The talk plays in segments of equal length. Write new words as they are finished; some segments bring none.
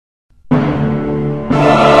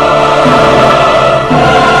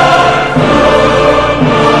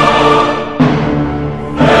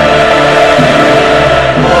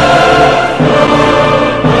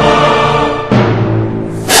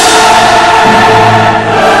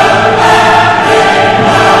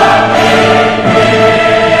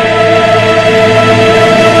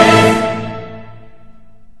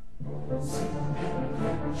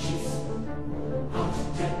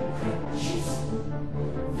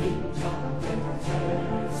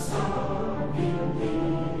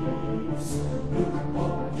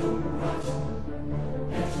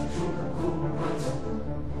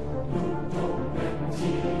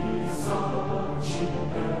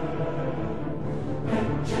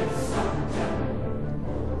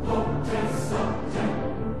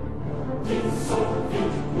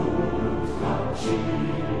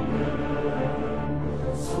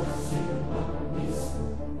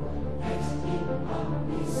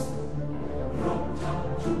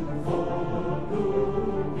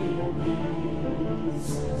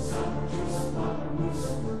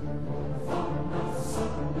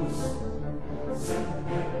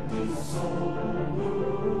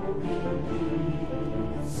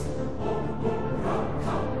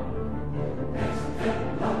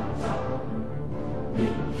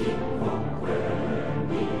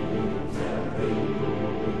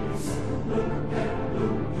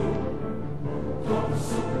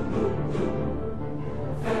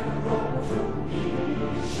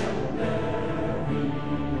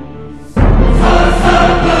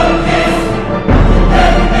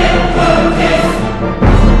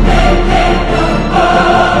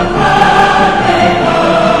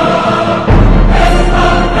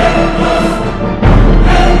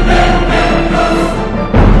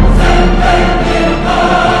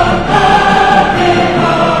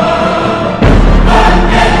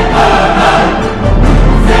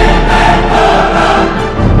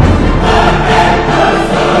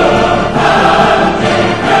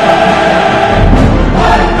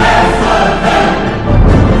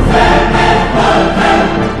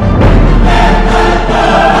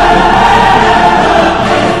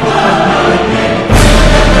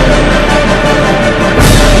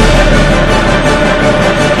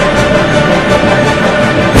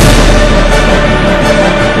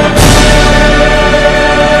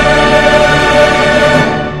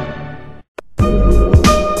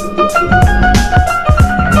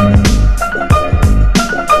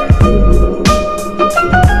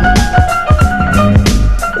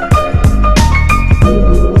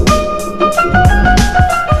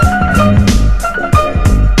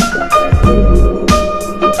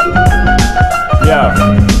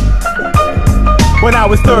When I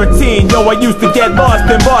was 13, yo, I used to get lost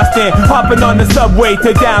in Boston, hopping on the subway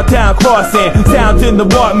to downtown crossing. Sounds in the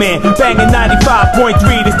Walkman, banging 95.3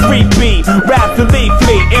 the street beat. Raps the lead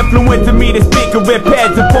fleet, influencing me to speak and rip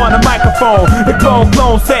heads upon a microphone. The clone,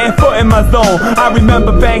 setting foot in my zone. I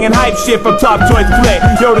remember banging hype shit from Top Choice Click.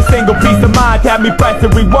 Yo, the single piece of mind had me press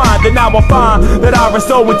and rewind. And now I find that I was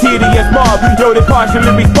so tedious mob. Yo, they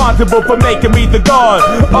partially responsible for making me the god.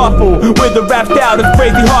 Awful, with the rap style that's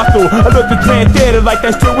crazy hostile. I look to Trans like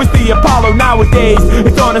that shit was the Apollo. Nowadays,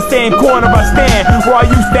 it's on the same corner I stand, where I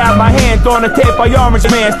used to have my hands on a tape by Orange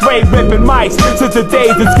Man, straight ripping mics since the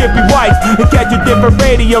days of Skippy Whites, and catching different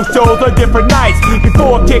radio shows on different nights.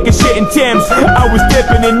 Before kicking shit in Tim's, I was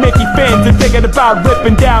dipping in Mickey Fins and thinking about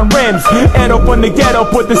ripping down rims. And up from the ghetto,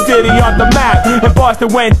 put the city on the map, and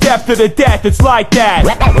Boston went deaf to the death. It's like that.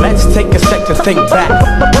 Let's take a sec to think back.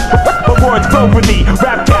 But words globally,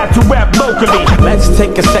 rap cats who rap locally. Let's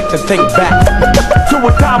take a sec to think back to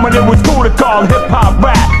a time when it was cool to call hip-hop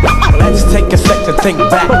rap. Let's take a sec to think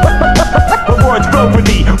back. But words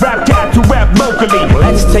globally, rap cats who rap locally.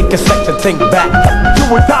 Let's take a sec to think back to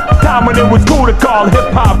a time when it was cool to call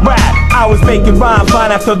hip-hop rap. I was making rhymes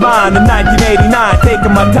line after line in 1989,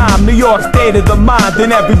 taking my time, New York state of the mind.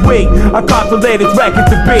 And every week, I caught the latest record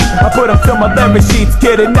to beat. I put them to my lyric sheets,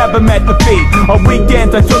 kid, it never met defeat. On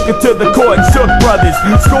weekends, I took it to the court and shook brothers.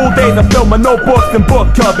 School days, I filled my notebooks and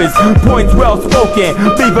book covers. Points well spoken,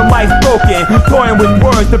 leaving mics broken, toying with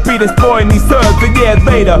words to beat us boy and these serves. A year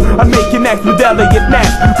later, I make connects with Elliot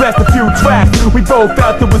Ness, blessed a few tracks, we both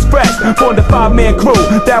felt it was fresh. Formed a 5-man crew,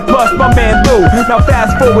 that plus my man Lou. Now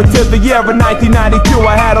fast forward to the year of 1992,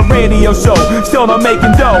 I had a radio show, still not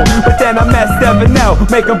making dough, but then I met 7L,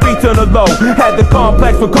 making beats on the low. Had the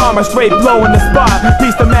complex with karma, straight blowing the spot.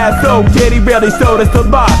 Piece of mad soul, kid, he really showed us a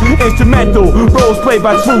lot. Instrumental, roles played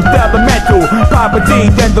by Truth Elemental. Papa D,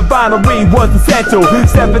 then the vinyl read was essential.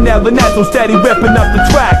 7L and Esso steady ripping up the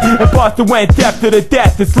track, and Boston went deaf to the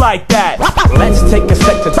death. It's like that. Let's take a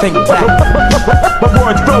sec to think back. But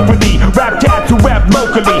words globally, rap cats who rap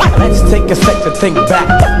locally. Let's take a sec to think back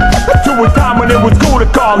to a time when it was cool to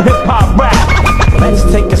call hip-hop rap. Let's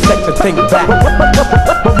take a sec to think back.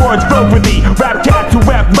 But words globally, rap cats who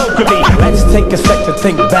rap locally. Let's take a sec to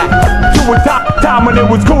think back to a time when it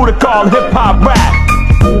was cool to call hip-hop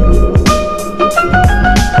rap.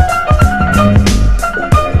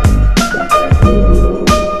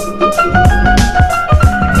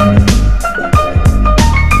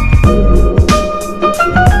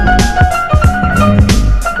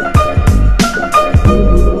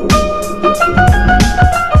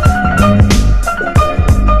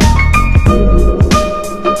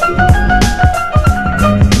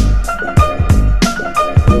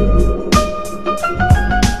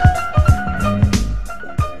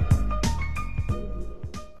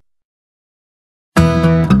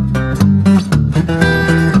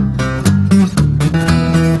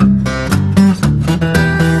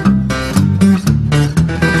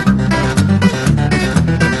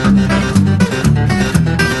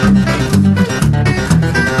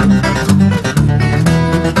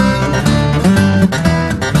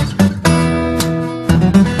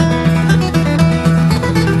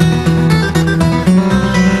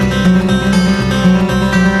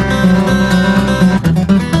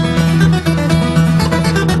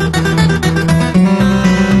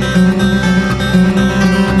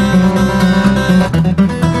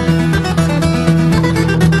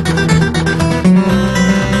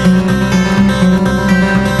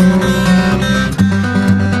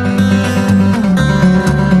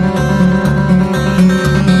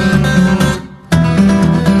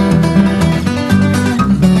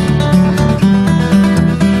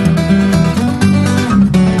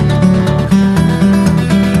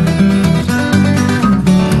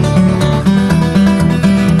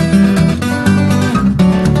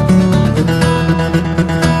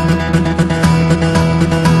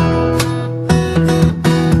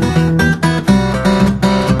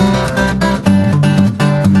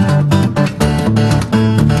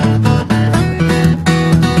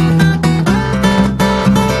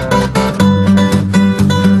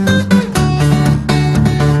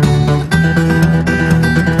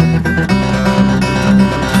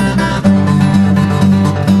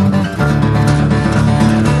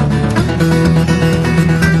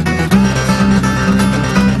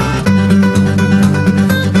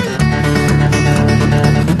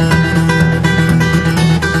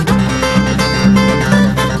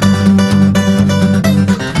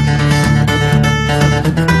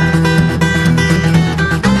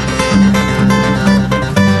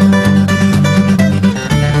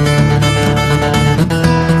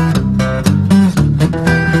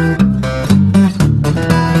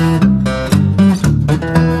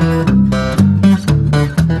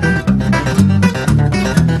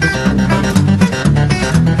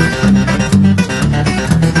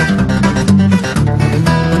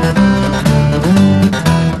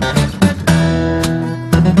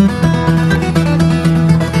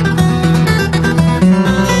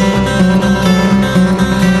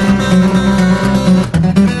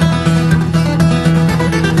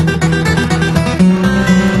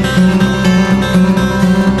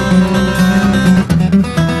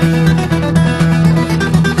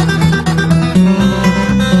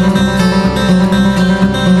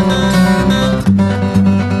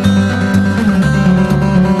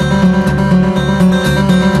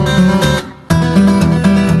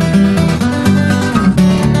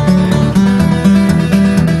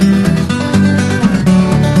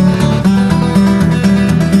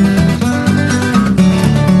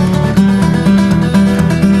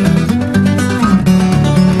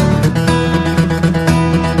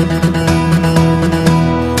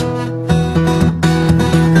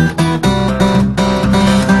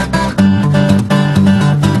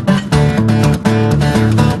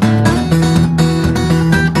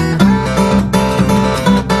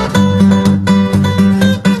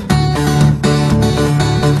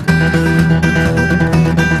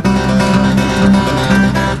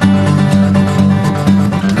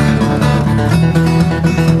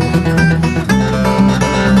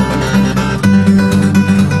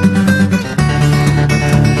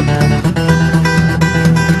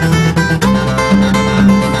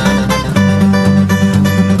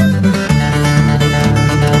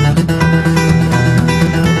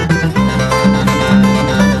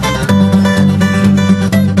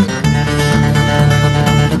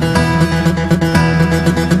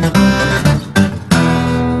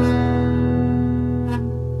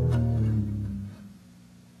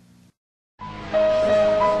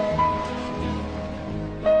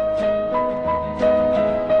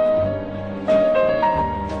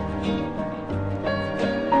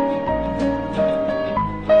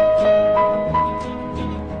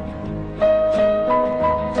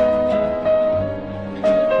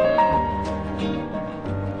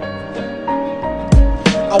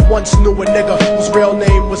 once knew a nigga whose real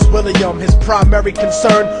name was William. His primary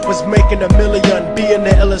concern was making $1 million, being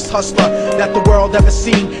the illest hustler that the world ever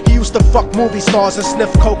seen. He used to fuck movie stars and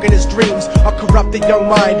sniff coke in his dreams. A corrupted young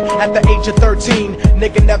mind at the age of 13.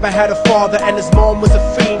 Nigga never had a father and his mom was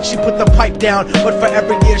a fiend. She put the pipe down, but for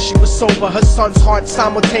every year she was sober. Her son's heart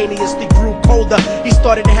simultaneously grew colder. He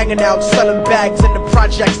started hanging out, selling bags in the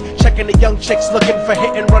projects, checking the young chicks looking for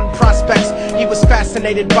hit and run prospects. He was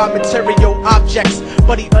fascinated by material objects,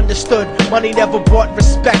 but he understood money never brought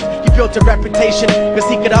respect. He built a reputation cause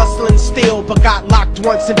he could hustle and steal, but got locked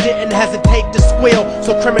once and didn't hesitate to squeal.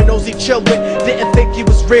 So criminals he chilled with didn't think he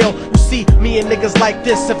was real. You see, me and niggas like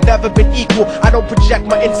this have never been equal. I don't project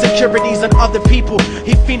my insecurities on other people.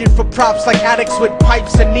 He fiended for props like addicts with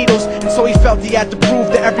pipes and needles, and so he felt he had to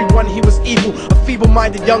prove to everyone he was evil. A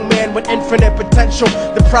feeble-minded young man with infinite potential,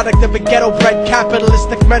 the product of a ghetto-bred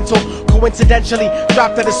capitalistic mental. Coincidentally,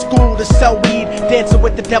 dropped out of school to sell weed, dancing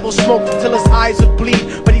with the devil, smoked until his eyes would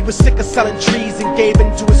bleed. But he was sick of selling trees and gave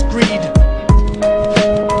in to his greed.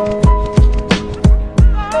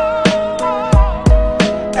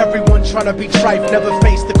 Everyone trying to be trife never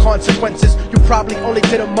faced the consequences. You probably only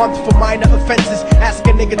did a month for minor offenses. Ask a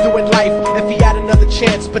nigga doing life if he had another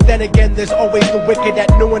chance. But then again, there's always the wicked that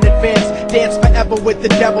knew in advance. Dance forever with the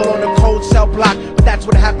devil on a cold cell block. But that's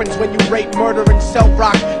what happens when you rape, murder, and sell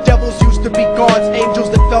rock. Devils used to be gods, angels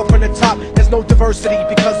that fell from the top. There's no diversity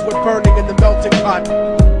because we're burning in the melting pot.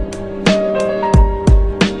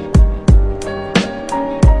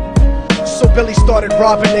 So Billy started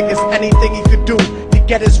robbing niggas, anything he could do to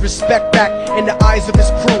get his respect back in the eyes of his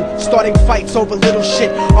crew. Starting fights over little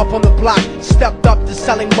shit up on the block. Stepped up to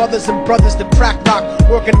selling mothers and brothers to crack rock.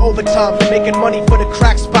 Working overtime for making money for the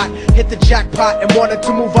crack spot. Hit the jackpot and wanted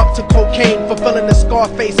to move up to cocaine, fulfilling the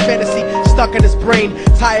Scarface fantasy stuck in his brain.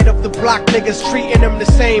 Tired of the block niggas treating him the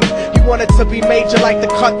same. He wanted to be major like the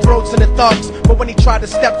cutthroats and the thugs, but when he tried to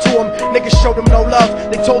step to him, niggas showed him no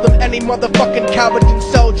love. They told him any motherfucking coward can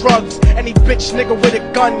sell drugs. Any bitch nigga with a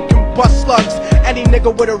gun can bust slugs. Any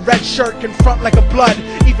nigga with a red shirt can front like a blood.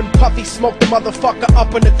 Even Puffy smoked the motherfucker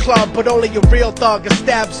up in the club. But only a real thug can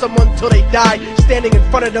stab someone till they die. Standing in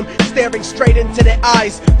front of them, staring straight into their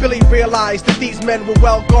eyes, Billy realized that these men were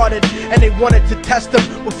well guarded, and they wanted to test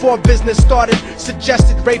him before business started.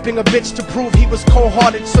 Suggested raping a bitch to prove he was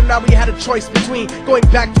cold-hearted. So now he had a choice between going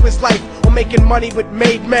back to his life or making money with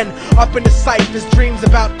made men. Up in the sight, his dreams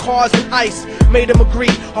about cars and ice made him agree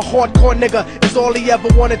a hardcore nigga is all he ever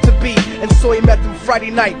wanted to be. And so he met them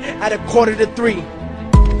Friday night at 2:45.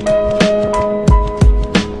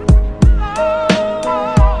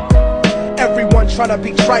 Everyone trying to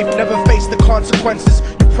be trife never faced the consequences.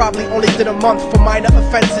 You probably only did a month for minor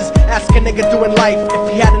offenses. Ask a nigga doing life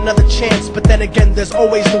if he had another chance. But then again, there's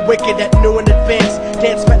always the wicked that knew in advance.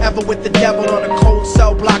 Dance forever with the devil on a cold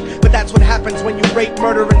cell block. But that's what happens when you rape,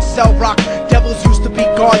 murder, and sell rock. Devils used to be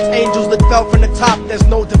gods, angels that fell from the top. There's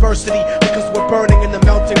no diversity because we're burning in the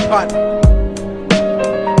melting pot.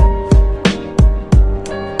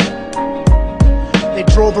 They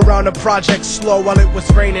drove around the project slow while it was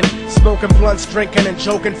raining, smoking blunts, drinking and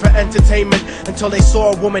joking for entertainment, until they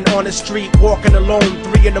saw a woman on the street walking alone,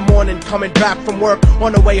 3 in the morning, coming back from work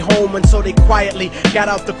on her way home. And so they quietly got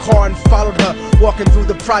out the car and followed her. Walking through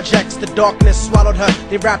the projects, the darkness swallowed her.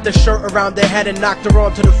 They wrapped her shirt around their head and knocked her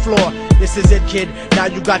onto the floor. This is it, kid, now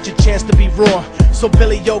you got your chance to be raw. So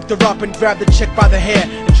Billy yoked her up and grabbed the chick by the hair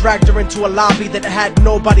and dragged her into a lobby that had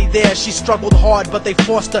nobody there. She struggled hard, but they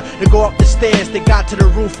forced her to go up the stairs. They got to the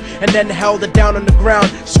roof and then held her down on the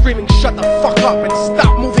ground, screaming, "Shut the fuck up and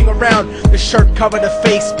stop moving around." The shirt covered her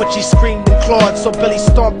face, but she screamed and clawed. So Billy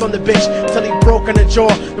stomped on the bitch till he broke in her jaw.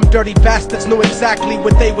 Them dirty bastards knew exactly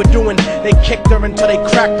what they were doing. They kicked her until they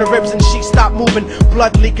cracked her ribs and she stopped moving.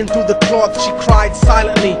 Blood leaking through the cloth, she cried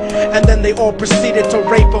silently. And then they all proceeded to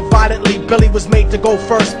rape her violently. Billy was made to go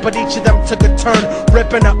first, but each of them took a turn,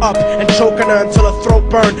 ripping her up and choking her until her throat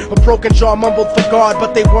burned. Her broken jaw mumbled for God,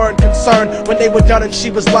 but they weren't concerned. When they were done and she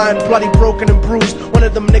was lying bloody, broken and bruised, one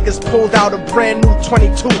of them niggas pulled out a brand new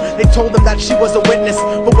 22. They told him that she was a witness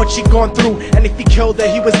for what she'd gone through, and if he killed her,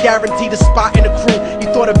 he was guaranteed a spot in the crew. He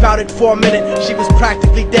thought about it for a minute, she was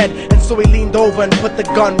practically dead, and so he leaned over and put the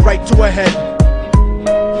gun right to her head.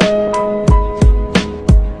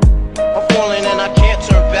 I'm falling and I can't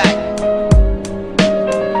turn back.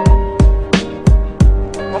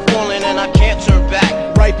 I'm falling and I can't turn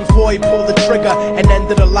back. Right before he pulled the trigger and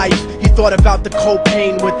ended her life, he thought about the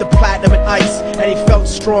cocaine with the platinum and ice, and he felt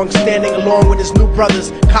strong standing along with his new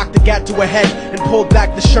brothers. Cocked the gat to her head and pulled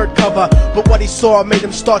back the shirt cover, but what he saw made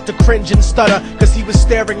him start to cringe and stutter, cause he was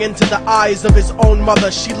staring into the eyes of his own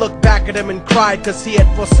mother. She looked back at him and cried cause he had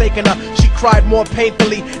forsaken her. She cried more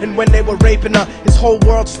painfully. And when they were raping her, his whole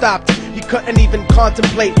world stopped. He couldn't even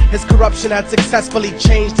contemplate. His corruption had successfully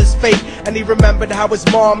changed his fate. And he remembered how his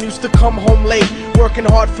mom used to come home late, working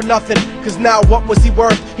hard for nothing, cause now what was he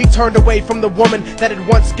worth? He turned away from the woman that had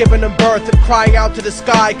once given him birth, and crying out to the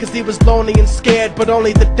sky cause he was lonely and scared. But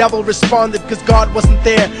only the devil responded cause God wasn't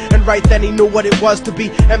there. And right then he knew what it was to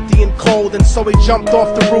be empty and cold. And so he jumped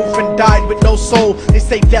off the roof and died with no soul. They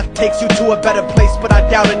say death takes you to a better place, but I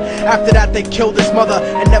doubt it. After that they killed his mother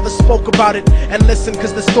and never spoke about it. And listen,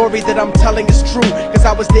 cause the story that I'm telling is true, cause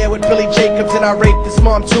I was there with Billy Jacobs and I raped his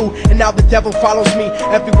mom too. And now the devil follows me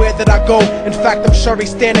everywhere that I go. In fact, I'm sure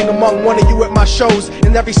he's standing among one of you at my shows.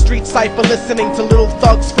 In every street cipher listening to Little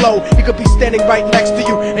Thug's flow. He could be standing right next to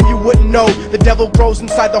you and you wouldn't know. The devil grows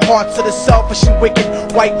inside the hearts of the selfish and wicked.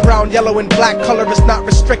 White, brown, yellow and black color is not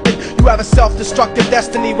restricted. You have a self-destructive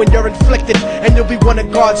destiny when you're inflicted. And you'll be one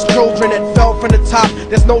of God's children that fell from the top.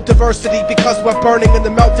 There's no diversity because we're burning in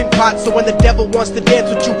the melting pot. So when the devil wants to dance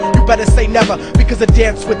with you, you better say never, because a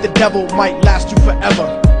dance with the devil might last you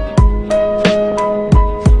forever.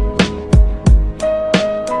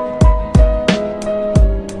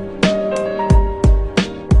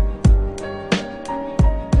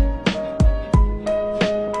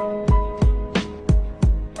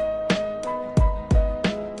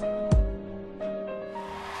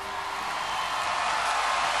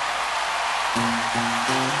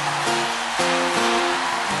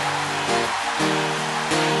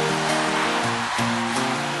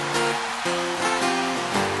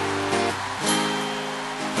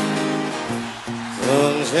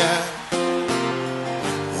 Sunshine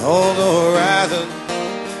on the horizon,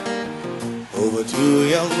 over two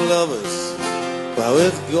young lovers while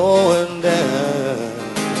it's going down.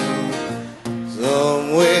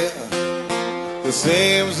 Somewhere the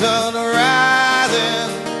same sun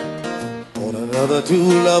rising on another two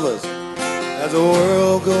lovers as the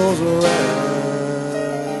world goes around.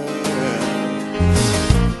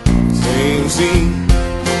 Same scene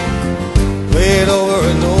played over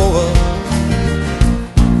and over.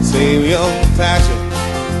 Same young passion,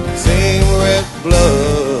 same red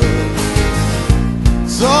blood.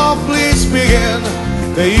 Softly speaking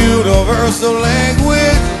the universal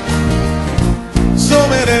language. So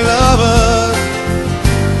many lovers,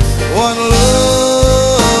 one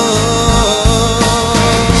love.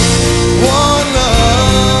 One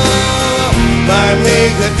love might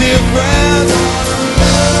make a difference.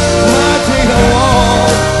 Might take a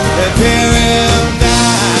wall and tear him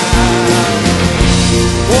down.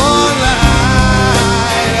 One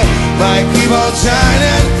light might keep on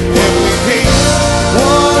shining if we keep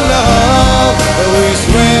one love and we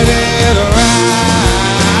spread it around.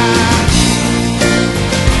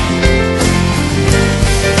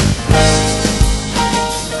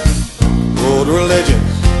 Old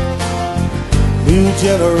religions, new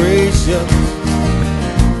generations,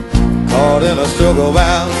 caught in a struggle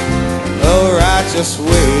about a righteous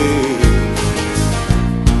way.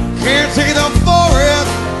 Can't take the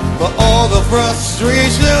forest for all the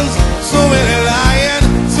frustrations. So many lying,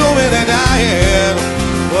 so many dying,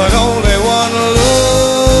 but only one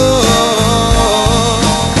love.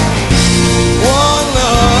 One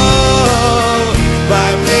love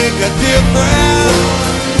might make a difference.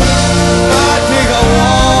 Might take a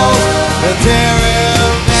wall and tear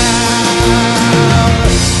him down.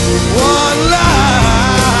 One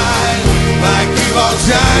light might keep on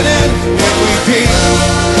shining if we keep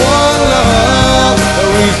one love and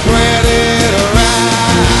we spread it around.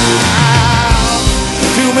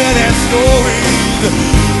 Too many stories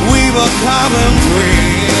we've a common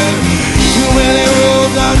thread. Too many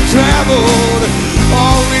roads untraveled,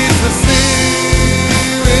 all leads the same.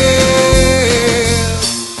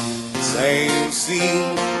 Same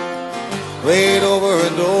scene played over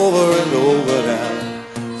and over and over now.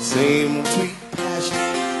 Same sweet passion,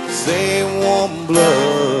 same warm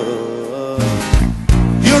blood.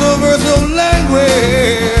 Universal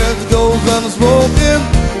language goes unspoken.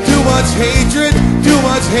 Too much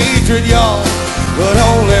hatred, y'all, but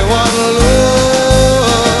only one love.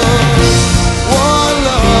 One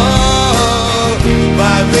love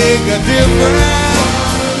might make a difference.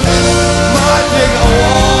 Might take a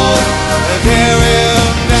wall and tear him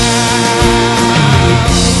down.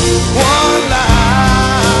 One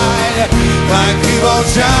light might keep on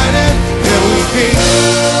shining if we keep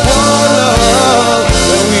one love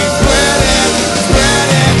and we spread it, spread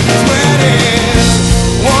it, spread it.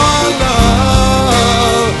 One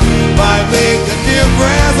love might make a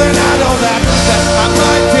difference, and I know that I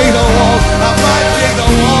might take the walls, I might take the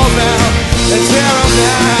walls down and tear them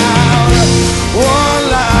down. One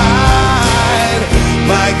light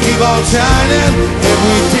might keep on shining if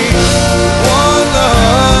we keep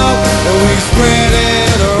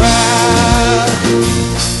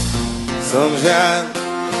sunshine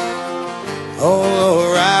on the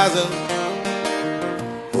horizon.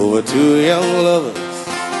 Over two young lovers,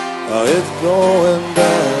 oh, it's going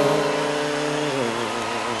down.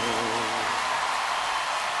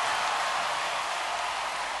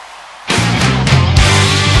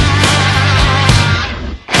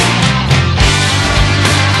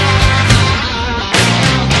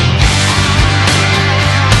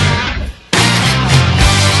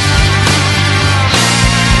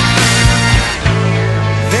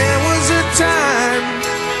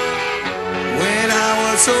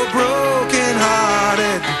 So broken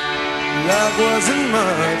hearted, love wasn't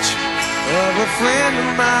much of a friend of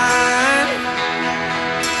mine.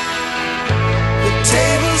 The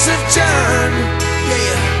tables have turned,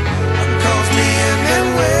 yeah, calls me in them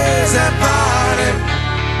ways that parted.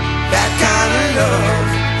 That kind of love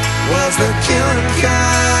was the killing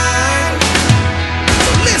kind.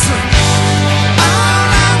 So listen, all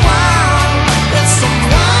I want is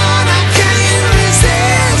someone I can't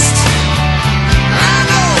resist.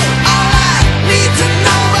 To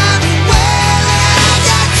know by the way that I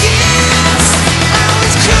got kissed. I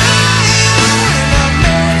was crying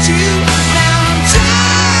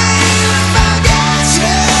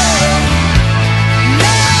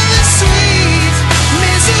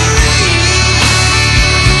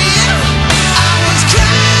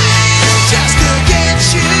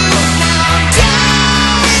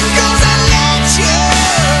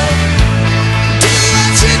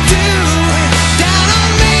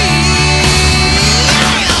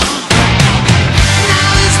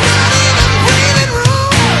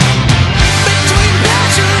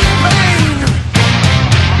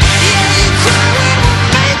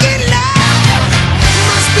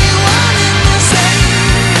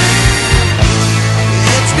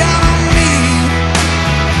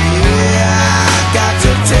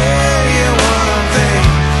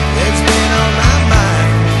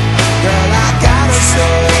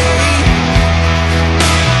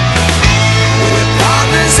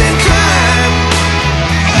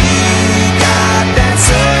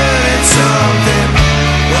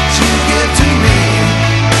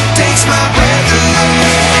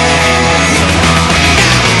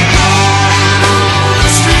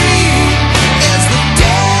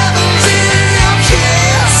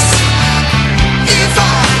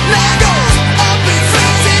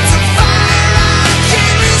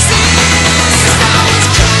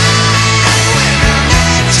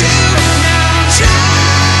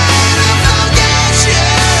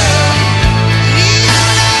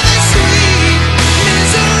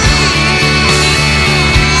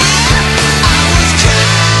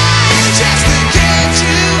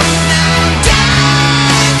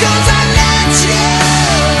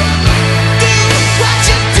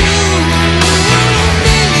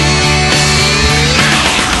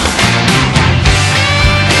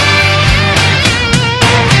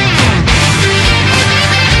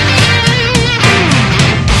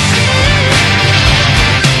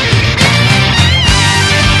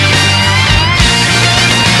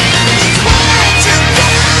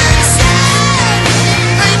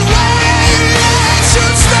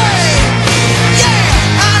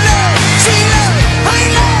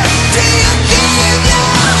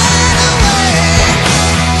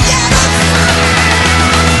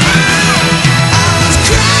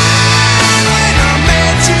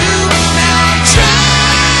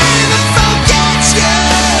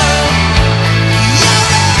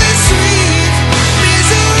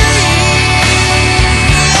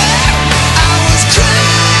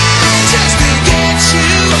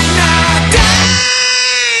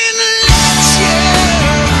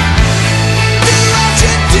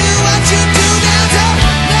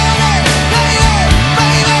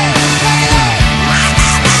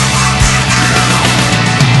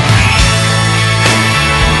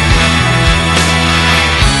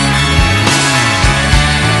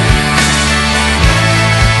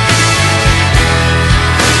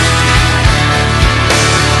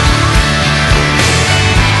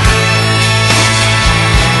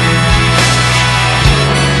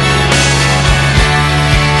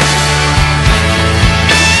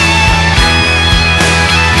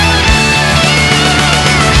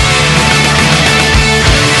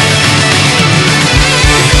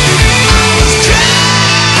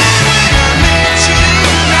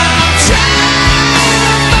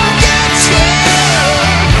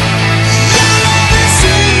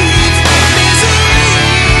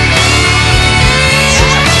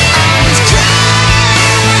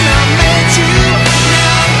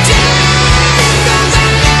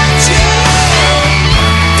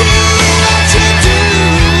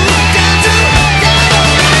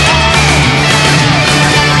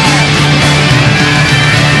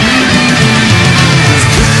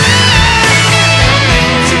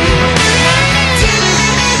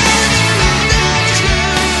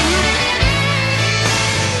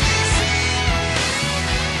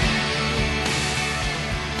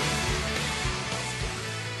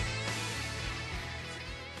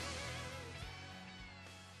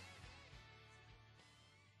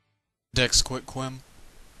Dex Quit Quim.